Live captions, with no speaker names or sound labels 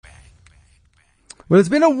Well, it's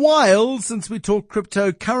been a while since we talked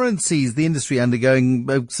cryptocurrencies, the industry undergoing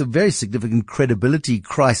a very significant credibility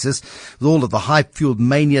crisis with all of the hype-fueled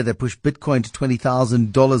mania that pushed Bitcoin to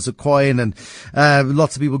 $20,000 a coin, and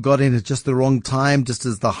lots of people got in at just the wrong time, just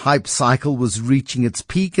as the hype cycle was reaching its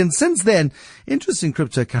peak. And since then, interest in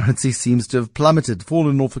cryptocurrency seems to have plummeted,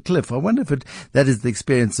 fallen off a cliff. I wonder if that is the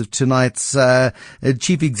experience of tonight's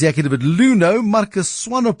chief executive at Luno, Marcus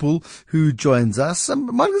Swanepoel, who joins us.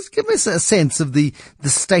 Marcus, give us a sense of the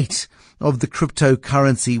state of the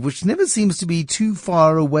cryptocurrency, which never seems to be too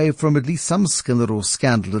far away from at least some scandal or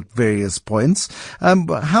scandal at various points.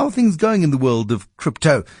 How are things going in the world of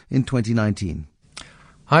crypto in 2019?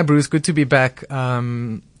 Hi, Bruce. Good to be back.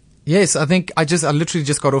 Yes, I think I literally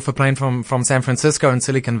just got off a plane from San Francisco and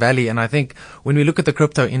Silicon Valley. And I think when we look at the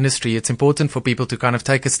crypto industry, it's important for people to kind of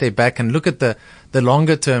take a step back and look at the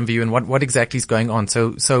longer term view and what exactly is going on.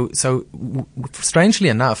 So strangely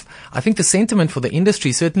enough, I think the sentiment for the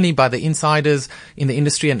industry, certainly by the insiders in the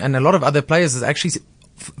industry and a lot of other players, is actually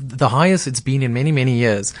the highest it's been in many, many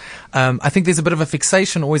years. I think there's a bit of a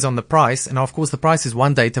fixation always on the price. And of course, the price is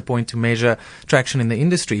one data point to measure traction in the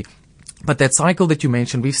industry. But that cycle that you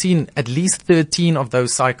mentioned, we've seen at least 13 of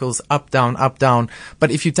those cycles up, down, up, down.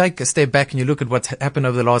 But if you take a step back and you look at what's happened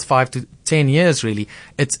over the last 5 to 10 years, really,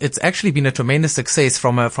 it's actually been a tremendous success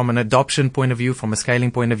from an adoption point of view, from a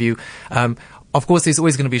scaling point of view. Of course, there's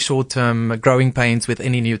always going to be short-term growing pains with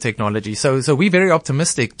any new technology. So we're very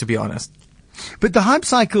optimistic, to be honest. But the hype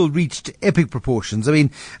cycle reached epic proportions. I mean,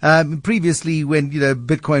 previously when,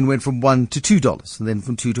 Bitcoin went from $1 to $2, and then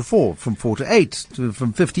from 2 to 4, from 4 to 8,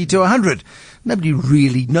 from 50 to 100, nobody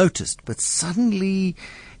really noticed. But suddenly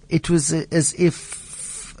it was as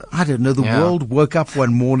if, I don't know, the world woke up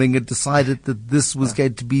one morning and decided that this was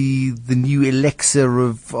going to be the new elixir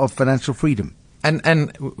of financial freedom.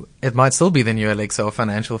 And it might still be the new elixir of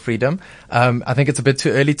financial freedom. I think it's a bit too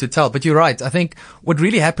early to tell, but you're right. I think what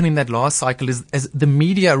really happened in that last cycle is the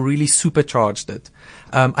media really supercharged it.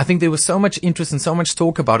 I think there was so much interest and so much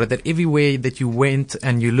talk about it that everywhere that you went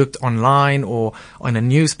and you looked online or on a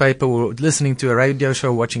newspaper or listening to a radio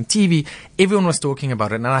show, watching TV, everyone was talking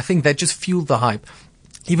about it. And I think that just fueled the hype.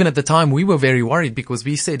 Even at the time, we were very worried because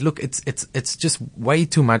we said, look, it's just way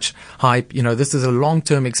too much hype. This is a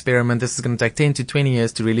long-term experiment. This is going to take 10 to 20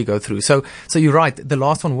 years to really go through. So you're right. The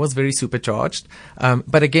last one was very supercharged.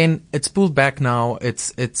 But again, it's pulled back now.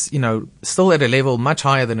 It's still at a level much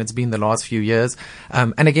higher than it's been the last few years.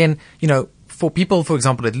 And again, for people, for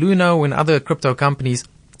example, at Luno and other crypto companies,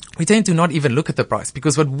 we tend to not even look at the price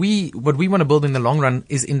because what we want to build in the long run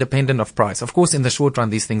is independent of price. Of course, in the short run,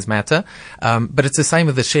 these things matter. But it's the same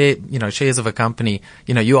with the shares of a company.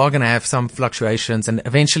 You are going to have some fluctuations and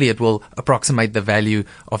eventually it will approximate the value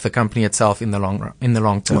of the company itself in the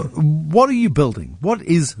long term. What are you building? What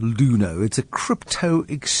is Luno? It's a crypto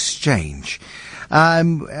exchange.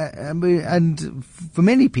 And for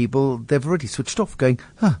many people, they've already switched off going,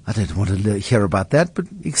 I don't want to hear about that. But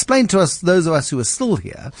explain to us, those of us who are still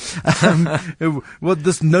here, what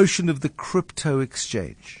this notion of the crypto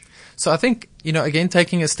exchange. So I think, again,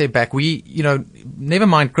 taking a step back, we, never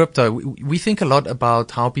mind crypto, we think a lot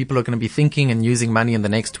about how people are going to be thinking and using money in the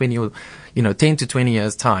next 20 or, 10 to 20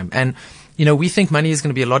 years time. And we think money is going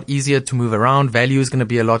to be a lot easier to move around. Value is going to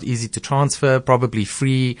be a lot easier to transfer, probably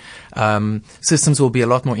free. Systems will be a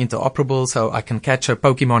lot more interoperable. So I can catch a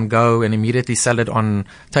Pokemon Go and immediately sell it on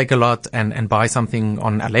Takealot and buy something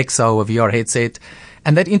on Alexa or a VR headset.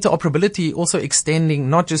 And that interoperability also extending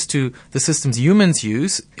not just to the systems humans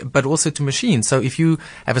use, but also to machines. So if you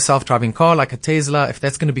have a self-driving car like a Tesla, if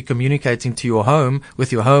that's going to be communicating to your home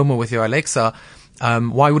or with your Alexa,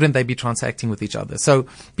 why wouldn't they be transacting with each other? So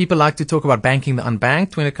people like to talk about banking the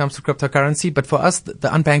unbanked when it comes to cryptocurrency. But for us, the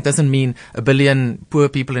unbanked doesn't mean a billion poor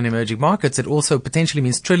people in emerging markets. It also potentially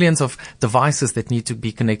means trillions of devices that need to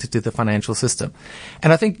be connected to the financial system.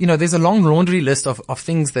 And I think, there's a long laundry list of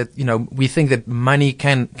things that, we think that money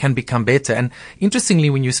can become better. And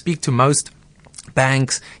interestingly, when you speak to most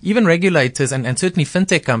banks, even regulators and certainly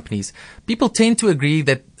fintech companies, people tend to agree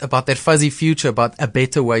about that fuzzy future, about a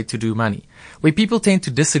better way to do money. Where people tend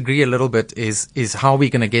to disagree a little bit is how we're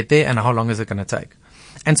going to get there and how long is it going to take.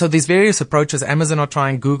 And so there's various approaches. Amazon are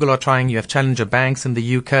trying, Google are trying, you have challenger banks in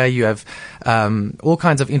the UK, you have all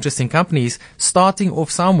kinds of interesting companies starting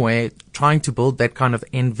off somewhere trying to build that kind of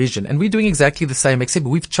end vision. And we're doing exactly the same, except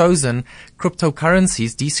we've chosen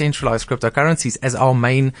cryptocurrencies, decentralized cryptocurrencies, as our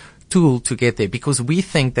main tool to get there, because we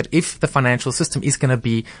think that if the financial system is going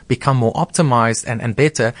to become more optimized and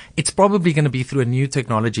better, it's probably going to be through a new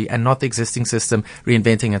technology and not the existing system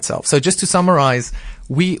reinventing itself. So just to summarize,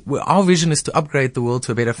 our vision is to upgrade the world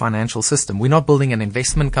to a better financial system. We're not building an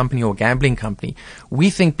investment company or gambling company. We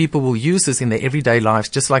think people will use this in their everyday lives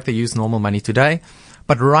just like they use normal money today.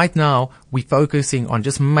 But right now, we're focusing on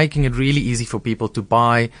just making it really easy for people to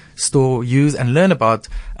buy, store, use, and learn about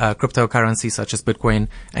cryptocurrencies such as Bitcoin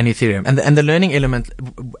and Ethereum. And the learning element,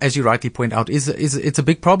 as you rightly point out, is it's a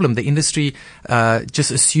big problem. The industry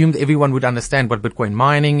just assumed everyone would understand what Bitcoin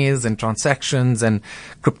mining is and transactions and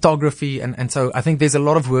cryptography. And so I think there's a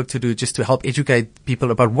lot of work to do just to help educate people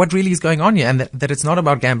about what really is going on here, and that it's not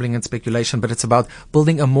about gambling and speculation, but it's about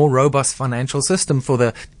building a more robust financial system for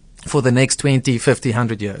the next 20, 50,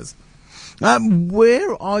 100 years.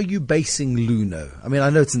 Where are you basing Luno? I mean,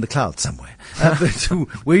 I know it's in the cloud somewhere, but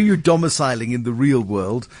where are you domiciling in the real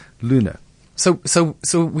world Luno?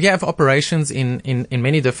 So we have operations in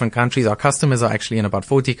many different countries. Our customers are actually in about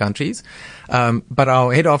 40 countries. But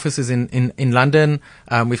our head office is in London.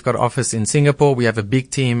 We've got an office in Singapore. We have a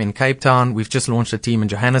big team in Cape Town. We've just launched a team in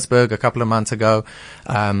Johannesburg a couple of months ago.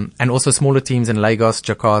 And also smaller teams in Lagos,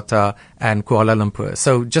 Jakarta, and Kuala Lumpur.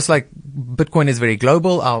 So just like Bitcoin is very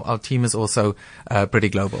global, our team is also pretty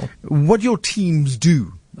global. What your teams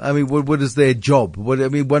do? I mean, what is their job?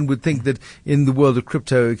 One would think that in the world of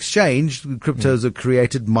crypto exchange, cryptos are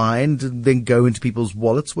created, mined, and then go into people's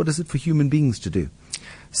wallets. What is it for human beings to do?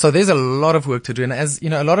 So there's a lot of work to do. And as you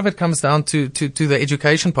know, a lot of it comes down to the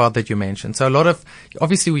education part that you mentioned. So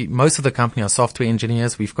obviously most of the company are software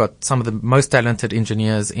engineers. We've got some of the most talented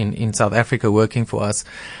engineers in South Africa working for us,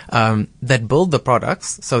 that build the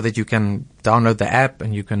products so that you can download the app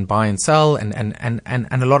and you can buy and sell, and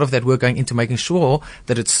a lot of that work going into making sure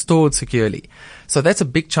that it's stored securely. So that's a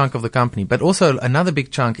big chunk of the company. But also another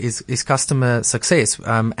big chunk is customer success.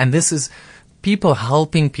 And this is people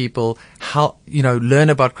helping people learn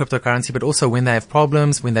about cryptocurrency, but also when they have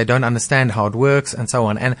problems, when they don't understand how it works and so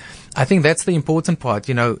on. And I think that's the important part.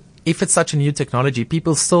 If it's such a new technology,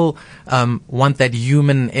 people still want that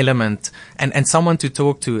human element and someone to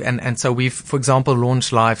talk to. And so we've, for example,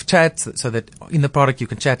 launched live chat so that in the product you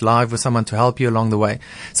can chat live with someone to help you along the way.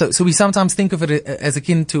 So we sometimes think of it as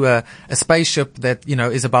akin to a spaceship that,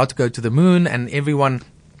 is about to go to the moon, and everyone,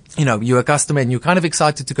 you're a customer and you're kind of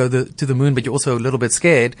excited to go to the moon, but you're also a little bit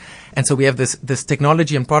scared. And so we have this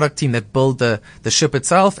technology and product team that build the ship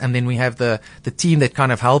itself. And then we have the team that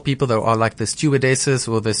kind of help people that are like the stewardesses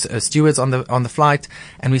or the stewards on the flight.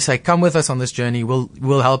 And we say, come with us on this journey.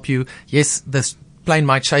 We'll help you. Yes, this plane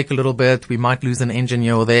might shake a little bit. We might lose an engine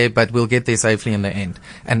here or there, but we'll get there safely in the end.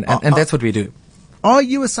 And that's what we do. Are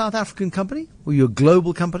you a South African company? Or are you a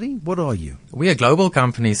global company? What are you? We're a global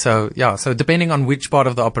company. So depending on which part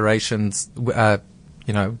of the operations,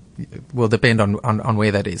 will depend on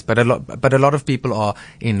where that is. But a lot of people are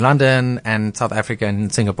in London and South Africa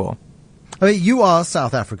and Singapore. I mean, you are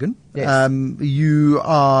South African. Yes. You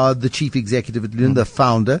are the chief executive at Luno, the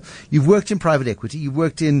founder. You've worked in private equity. You've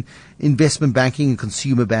worked in investment banking and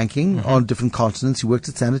consumer banking on different continents. You worked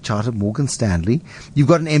at Standard Chartered, Morgan Stanley. You've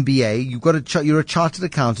got an MBA. You're a chartered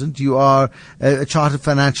accountant. You are a chartered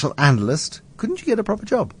financial analyst. Couldn't you get a proper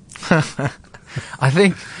job? I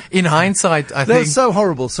think in hindsight, That's so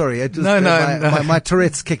horrible. Sorry. My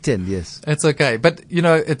Tourette's kicked in. Yes. It's okay. But,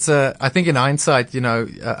 I think in hindsight,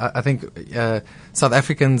 I think South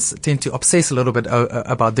Africans tend to obsess a little bit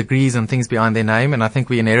about degrees and things behind their name. And I think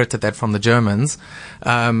we inherited that from the Germans.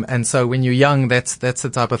 And so when you're young, that's the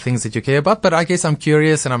type of things that you care about. But I guess I'm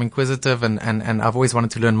curious and I'm inquisitive and I've always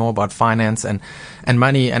wanted to learn more about finance and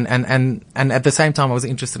money. And at the same time, I was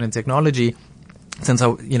interested in technology since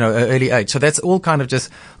an early age. So that's all kind of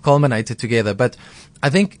just culminated together. But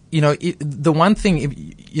I think, the one thing,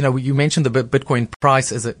 you mentioned the Bitcoin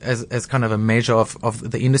price as kind of a measure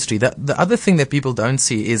of the industry. The other thing that people don't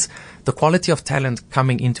see is the quality of talent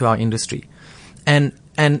coming into our industry. And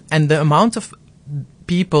the amount of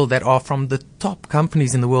people that are from the top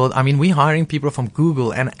companies in the world. I mean, we're hiring people from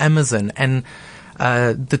Google and Amazon and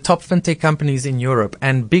the top fintech companies in Europe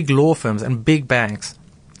and big law firms and big banks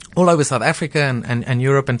all over South Africa and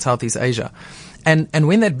Europe and Southeast Asia. And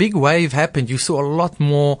when that big wave happened, you saw a lot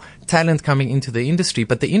more talent coming into the industry.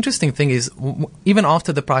 But the interesting thing is, even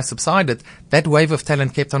after the price subsided, that wave of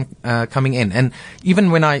talent kept on coming in. And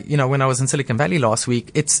even when I was in Silicon Valley last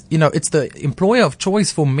week, it's the employer of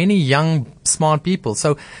choice for many young smart people.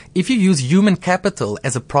 So if you use human capital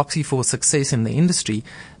as a proxy for success in the industry,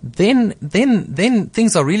 then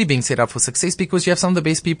things are really being set up for success, because you have some of the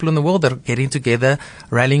best people in the world that are getting together,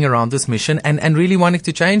 rallying around this mission and really wanting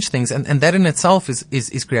to change things. And that in itself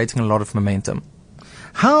is creating a lot of momentum.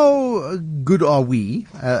 How good are we,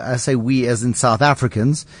 I say we as in South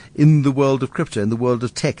Africans, in the world of crypto, in the world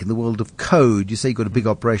of tech, in the world of code? You say you've got a big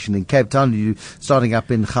operation in Cape Town, you're starting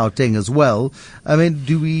up in Gauteng as well. I mean,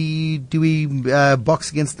 do we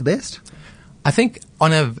box against the best? I think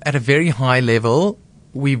at a very high level,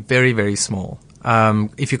 we're very, very small.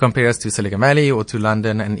 If you compare us to Silicon Valley or to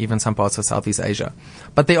London and even some parts of Southeast Asia.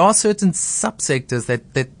 But there are certain subsectors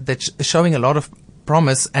that are showing a lot of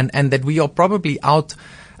promise and that we are probably out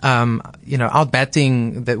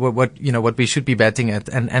batting that what we should be batting at,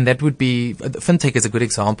 and that would be fintech is a good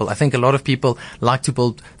example. I think a lot of people like to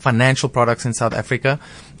build financial products in South Africa,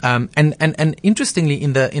 and interestingly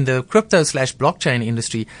in the crypto / blockchain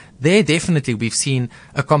industry, there definitely we've seen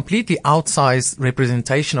a completely outsized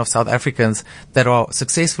representation of South Africans that are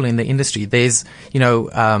successful in the industry. There's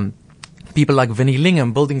people like Vinnie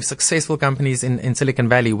Lingham building successful companies in Silicon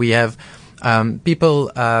Valley. We have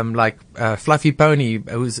people like Fluffy Pony,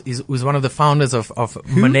 who's one of the founders of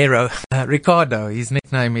Monero. Ricardo, his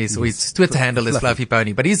nickname is, or his Twitter handle is Fluffy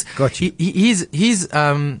Pony. But he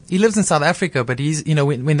lives in South Africa. But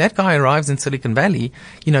when that guy arrives in Silicon Valley,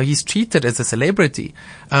 he's treated as a celebrity.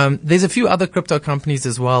 There's a few other crypto companies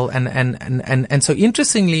as well, and so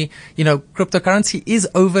interestingly, cryptocurrency is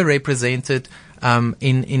overrepresented.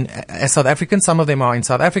 As South Africans, some of them are in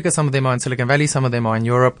South Africa, some of them are in Silicon Valley, some of them are in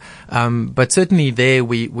Europe. But certainly there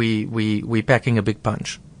we're packing a big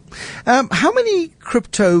punch. How many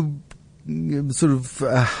crypto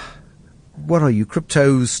what are you?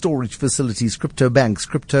 Crypto storage facilities, crypto banks,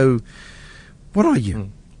 what are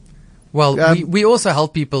you? Well, we also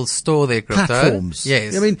help people store their crypto. Platforms.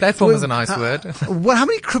 Yes. Platform is a nice word. How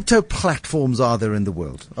many crypto platforms are there in the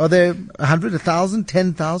world? Are there 100, 1,000,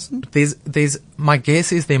 10,000? My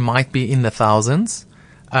guess is there might be in the thousands.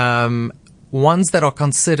 Ones that are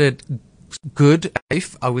considered good,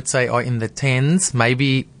 safe, I would say, are in the tens,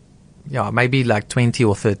 maybe like 20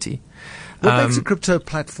 or 30. What makes a crypto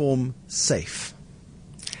platform safe?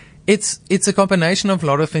 It's a combination of a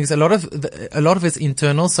lot of things. A lot of it's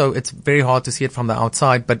internal, so it's very hard to see it from the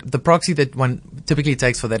outside. But the proxy that one typically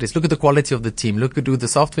takes for that is look at the quality of the team, look at who the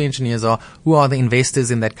software engineers are, who are the investors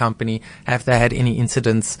in that company, have they had any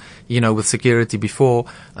incidents, with security before,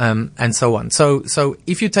 and so on. So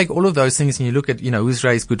if you take all of those things and you look at, who's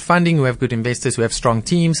raised good funding, who have good investors, who have strong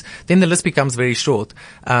teams, then the list becomes very short.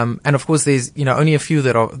 And of course, there's only a few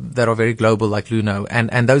that are very global, like Luno,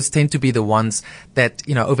 and those tend to be the ones that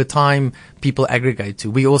over time people aggregate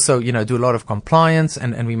to. We also, do a lot of compliance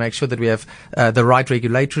and we make sure that we have the right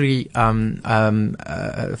regulatory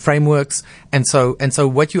frameworks. And so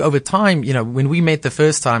what you over time, when we met the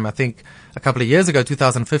first time, I think a couple of years ago,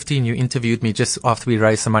 2015, you interviewed me just after we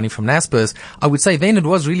raised some money from Naspers. I would say then it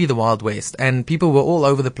was really the Wild West and people were all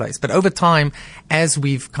over the place. But over time, as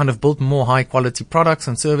we've kind of built more high quality products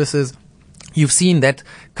and services, you've seen that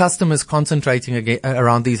customers concentrating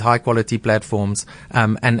around these high quality platforms,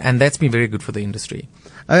 and that's been very good for the industry.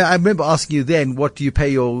 I remember asking you then, what do you pay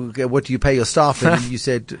your staff in? And you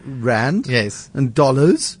said rand, yes, and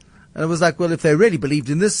dollars. And I was like, well, if they really believed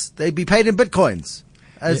in this, they'd be paid in bitcoins.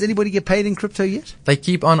 Does anybody get paid in crypto yet? They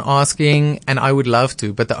keep on asking, and I would love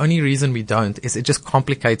to, but the only reason we don't is it just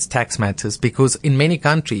complicates tax matters, because in many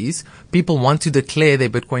countries, people want to declare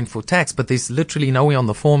their Bitcoin for tax, but there's literally nowhere on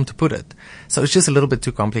the form to put it. So it's just a little bit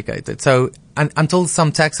too complicated. So until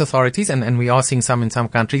some tax authorities, and we are seeing some in some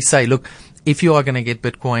countries, say, look, if you are going to get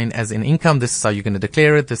Bitcoin as an income, this is how you're going to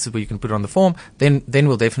declare it, this is where you can put it on the form, then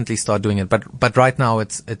we'll definitely start doing it. But right now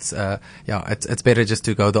it's better just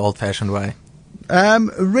to go the old fashioned way.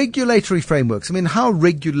 Regulatory frameworks. How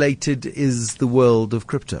regulated is the world of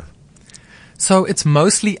crypto? So it's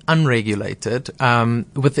mostly unregulated,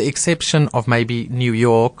 with the exception of maybe New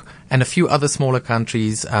York and a few other smaller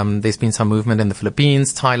countries. There's been some movement in the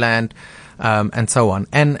Philippines, Thailand, and so on.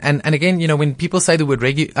 And again, when people say the word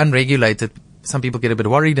unregulated, some people get a bit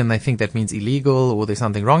worried and they think that means illegal or there's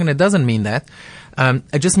something wrong. And it doesn't mean that.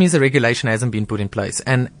 It just means the regulation hasn't been put in place.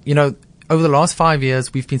 And, over the last 5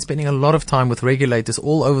 years, we've been spending a lot of time with regulators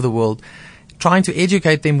all over the world, trying to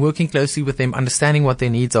educate them, working closely with them, understanding what their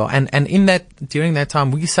needs are. And during that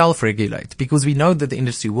time, we self-regulate because we know that the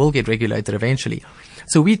industry will get regulated eventually.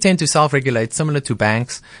 So we tend to self-regulate similar to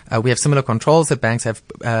banks. We have similar controls that banks have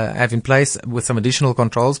in place with some additional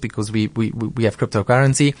controls because we have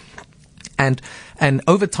cryptocurrency. And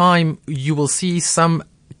over time, you will see some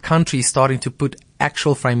countries starting to put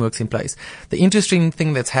actual frameworks in place. The interesting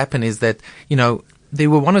thing that's happened is that, there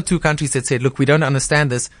were one or two countries that said, look, we don't understand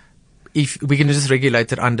this. If we can just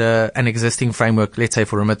regulate it under an existing framework, let's say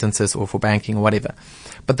for remittances or for banking or whatever.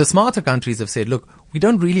 But the smarter countries have said, look, we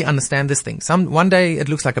don't really understand this thing. One day it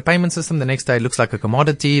looks like a payment system, the next day it looks like a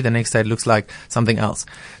commodity, the next day it looks like something else.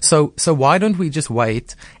 So why don't we just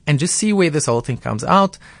wait and just see where this whole thing comes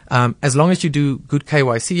out? As long as you do good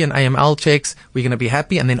KYC and AML checks, we're going to be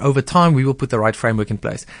happy. And then over time, we will put the right framework in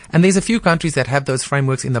place. And there's a few countries that have those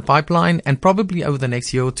frameworks in the pipeline. And probably over the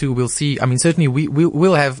next year or two, we'll see. I mean, certainly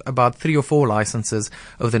we'll have about 3 or 4 licenses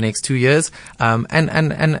over the next 2 years. And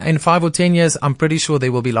in 5 or 10 years, I'm pretty sure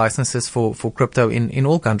there will be licenses for crypto in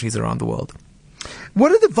all countries around the world.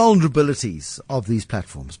 What are the vulnerabilities of these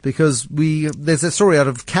platforms? Because there's a story out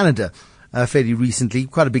of Canada fairly recently,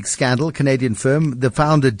 quite a big scandal, Canadian firm. The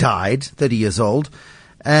founder died, 30 years old,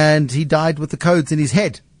 and he died with the codes in his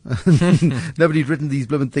head. Nobody'd written these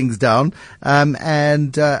blooming things down.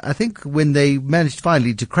 I think when they managed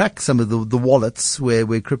finally to crack some of the wallets where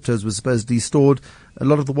cryptos were supposedly stored, a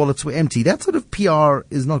lot of the wallets were empty. That sort of PR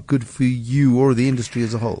is not good for you or the industry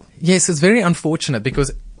as a whole. Yes, it's very unfortunate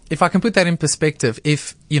because if I can put that in perspective,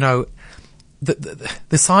 if,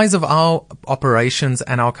 the size of our operations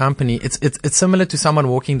and our company, it's similar to someone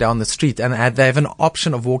walking down the street and they have an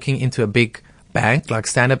option of walking into a big bank like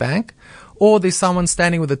Standard Bank, or there's someone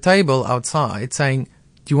standing with a table outside saying,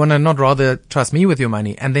 do you want to not rather trust me with your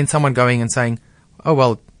money? And then someone going and saying, oh,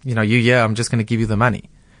 well, I'm just going to give you the money.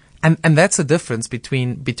 And that's the difference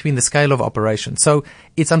between the scale of operation. So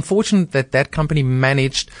it's unfortunate that company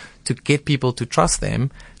managed to get people to trust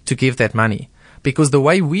them to give that money. Because the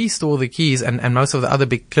way we store the keys and most of the other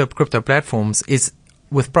big crypto platforms is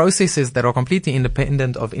with processes that are completely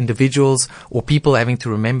independent of individuals or people having to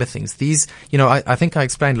remember things. These, I think I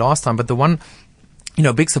explained last time, but the one,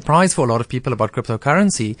 big surprise for a lot of people about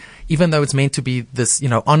cryptocurrency, even though it's meant to be this,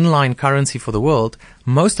 online currency for the world,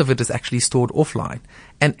 most of it is actually stored offline.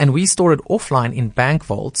 And we store it offline in bank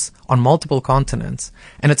vaults on multiple continents.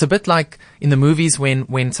 And it's a bit like in the movies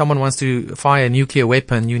when someone wants to fire a nuclear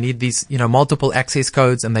weapon, you need these, multiple access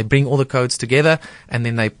codes and they bring all the codes together and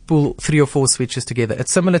then they pull 3 or 4 switches together.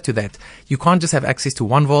 It's similar to that. You can't just have access to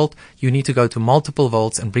one vault. You need to go to multiple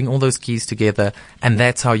vaults and bring all those keys together. And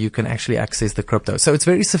that's how you can actually access the crypto. So it's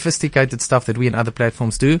very sophisticated stuff that we and other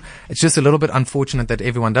platforms do. It's just a little bit unfortunate that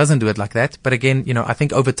everyone doesn't do it like that. But again, I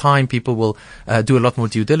think over time people will do a lot more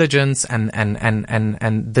due diligence and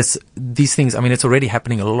these things. I mean, it's already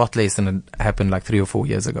happening a lot less than it happened like 3 or 4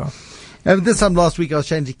 years ago. This time last week I was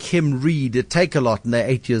chatting to Kim Reed at Takealot, and they're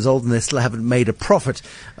 8 years old and they still haven't made a profit.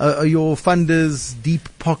 Are your funders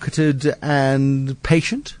deep-pocketed and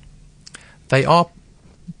patient? They are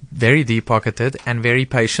very deep-pocketed and very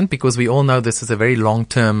patient because we all know this is a very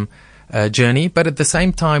long-term journey, but at the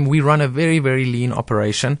same time, we run a very, very lean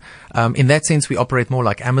operation. In that sense, we operate more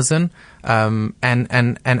like Amazon.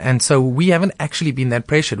 And so we haven't actually been that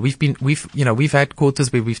pressured. We've had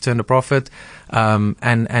quarters where we've turned a profit.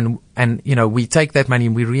 We take that money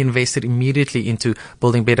and we reinvest it immediately into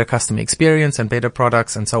building better customer experience and better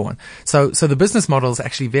products and so on. So the business model is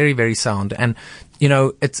actually very, very sound. And,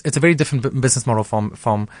 it's a very different business model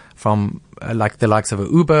from like the likes of a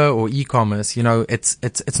Uber or e-commerce.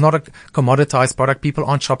 It's not a commoditized product. People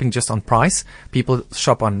aren't shopping just on price. People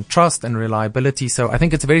shop on trust and reliability. So I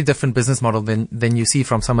think it's a very different business model than you see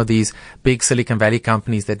from some of these big Silicon Valley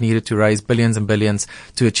companies that needed to raise billions and billions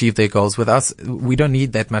to achieve their goals. With us, we don't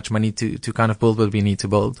need that much money to kind of build what we need to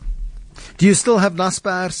build. Do you still have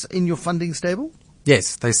Naspers in your funding stable?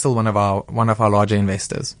 Yes, they're still one of our larger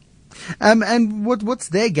investors. And what's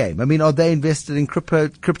their game? I mean, are they invested in crypto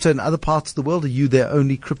in other parts of the world? Are you their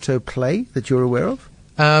only crypto play that you're aware of?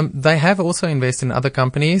 They have also invested in other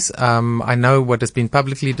companies. I know what has been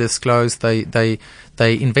publicly disclosed. They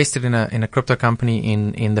invested in a crypto company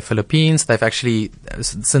in the Philippines. They've actually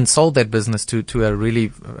since sold that business to a really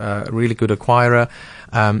good acquirer.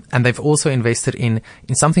 And they've also invested in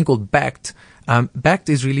something called Backed. Backed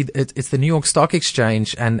is really, it's the New York Stock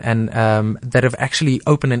Exchange and that have actually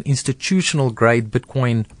opened an institutional grade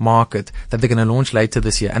Bitcoin market that they're going to launch later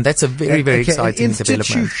this year. And that's a very, very exciting development.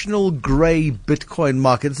 Institutional grade Bitcoin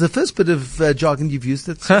market. It's the first bit of jargon you've used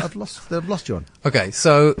that I've lost you on. Okay.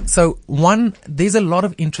 So one, there's a lot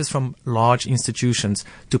of interest from large institutions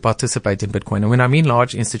to participate in Bitcoin. And when I mean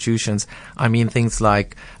large institutions, I mean things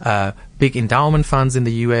like, big endowment funds in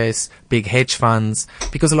the US, big hedge funds,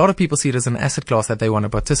 because a lot of people see it as an asset class that they want to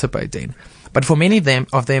participate in. But for many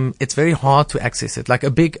of them, it's very hard to access it. Like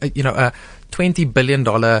a big, a $20 billion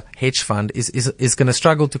hedge fund is going to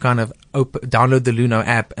struggle to kind of download the Luno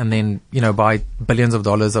app and then, buy billions of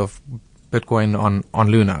dollars of Bitcoin on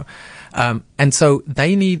Luno. And so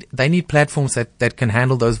they need platforms that can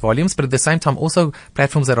handle those volumes, but at the same time also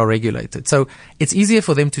platforms that are regulated. So it's easier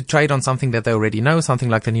for them to trade on something that they already know, something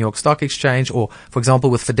like the New York Stock Exchange, or for example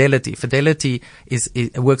with Fidelity. Fidelity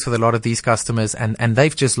works with a lot of these customers, and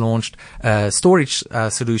they've just launched a storage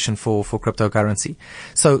solution for cryptocurrency.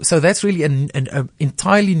 So that's really an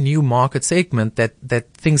entirely new market segment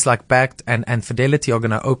that things like Bakkt and Fidelity are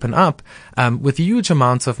going to open up with huge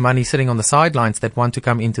amounts of money sitting on the sidelines that want to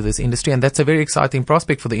come into this industry. And that's a very exciting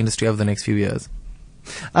prospect for the industry over the next few years.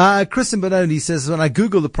 Kristen Benoni says, when I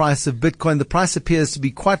Google the price of Bitcoin, the price appears to be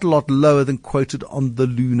quite a lot lower than quoted on the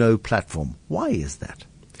Luno platform. Why is that?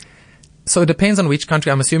 So it depends on which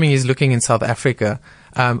country. I'm assuming he's looking in South Africa.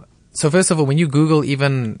 So first of all, when you Google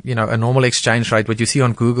even, a normal exchange rate, what you see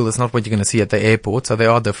on Google is not what you're going to see at the airport. So there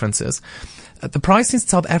are differences. The price in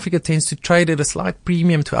South Africa tends to trade at a slight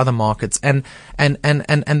premium to other markets. And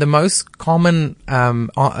the most common,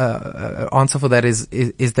 answer for that is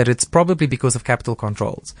that it's probably because of capital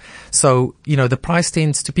controls. So, the price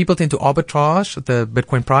people tend to arbitrage the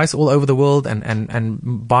Bitcoin price all over the world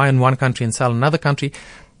and buy in one country and sell in another country.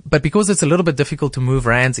 But because it's a little bit difficult to move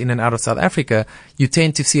rands in and out of South Africa, you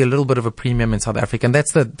tend to see a little bit of a premium in South Africa. And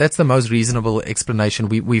that's the most reasonable explanation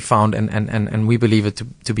we found and we believe it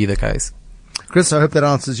to be the case. Chris, I hope that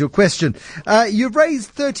answers your question. You've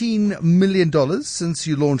raised $13 million since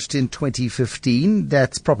you launched in 2015.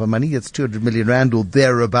 That's proper money. It's 200 million rand or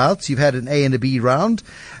thereabouts. You've had an A and a B round.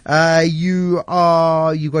 You've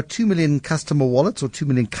got 2 million customer wallets or 2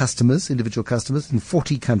 million customers, individual customers in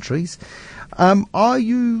 40 countries. Are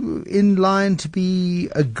you in line to be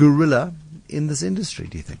a gorilla in this industry,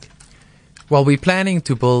 do you think? Well, we're planning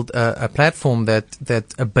to build a platform that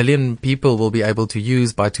 1 billion people will be able to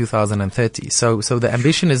use by 2030. So the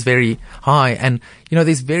ambition is very high. And,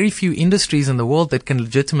 there's very few industries in the world that can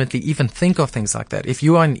legitimately even think of things like that. If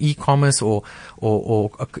you are in e-commerce or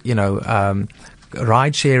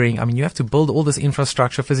ride sharing, you have to build all this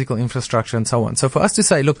infrastructure, physical infrastructure and so on. So for us to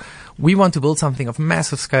say, look, we want to build something of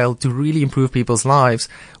massive scale to really improve people's lives,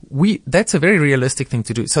 that's a very realistic thing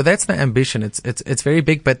to do. So that's the ambition. It's very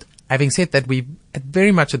big, but having said that, we're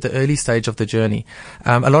very much at the early stage of the journey.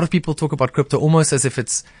 A lot of people talk about crypto almost as if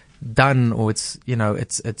it's done or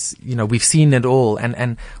we've seen it all.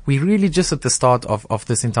 And we're really just at the start of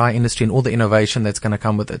this entire industry and all the innovation that's going to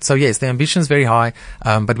come with it. So yes, the ambition is very high,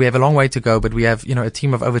 but we have a long way to go. But we have, a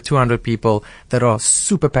team of over 200 people that are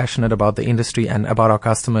super passionate about the industry and about our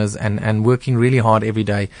customers and working really hard every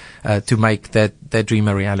day, to make that dream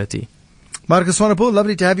a reality. Marcus Swanepoel,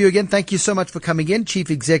 lovely to have you again. Thank you so much for coming in.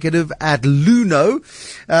 Chief Executive at Luno,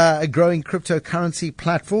 a growing cryptocurrency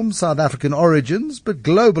platform, South African origins, but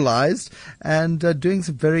globalized and doing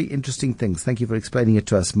some very interesting things. Thank you for explaining it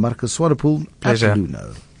to us. Marcus Swanepoel at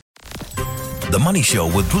Luno. The Money Show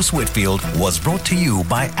with Bruce Whitfield was brought to you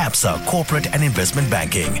by Absa Corporate and Investment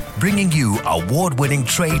Banking, bringing you award-winning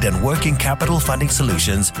trade and working capital funding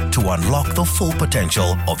solutions to unlock the full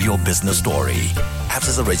potential of your business story. Absa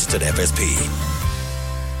is a registered FSP.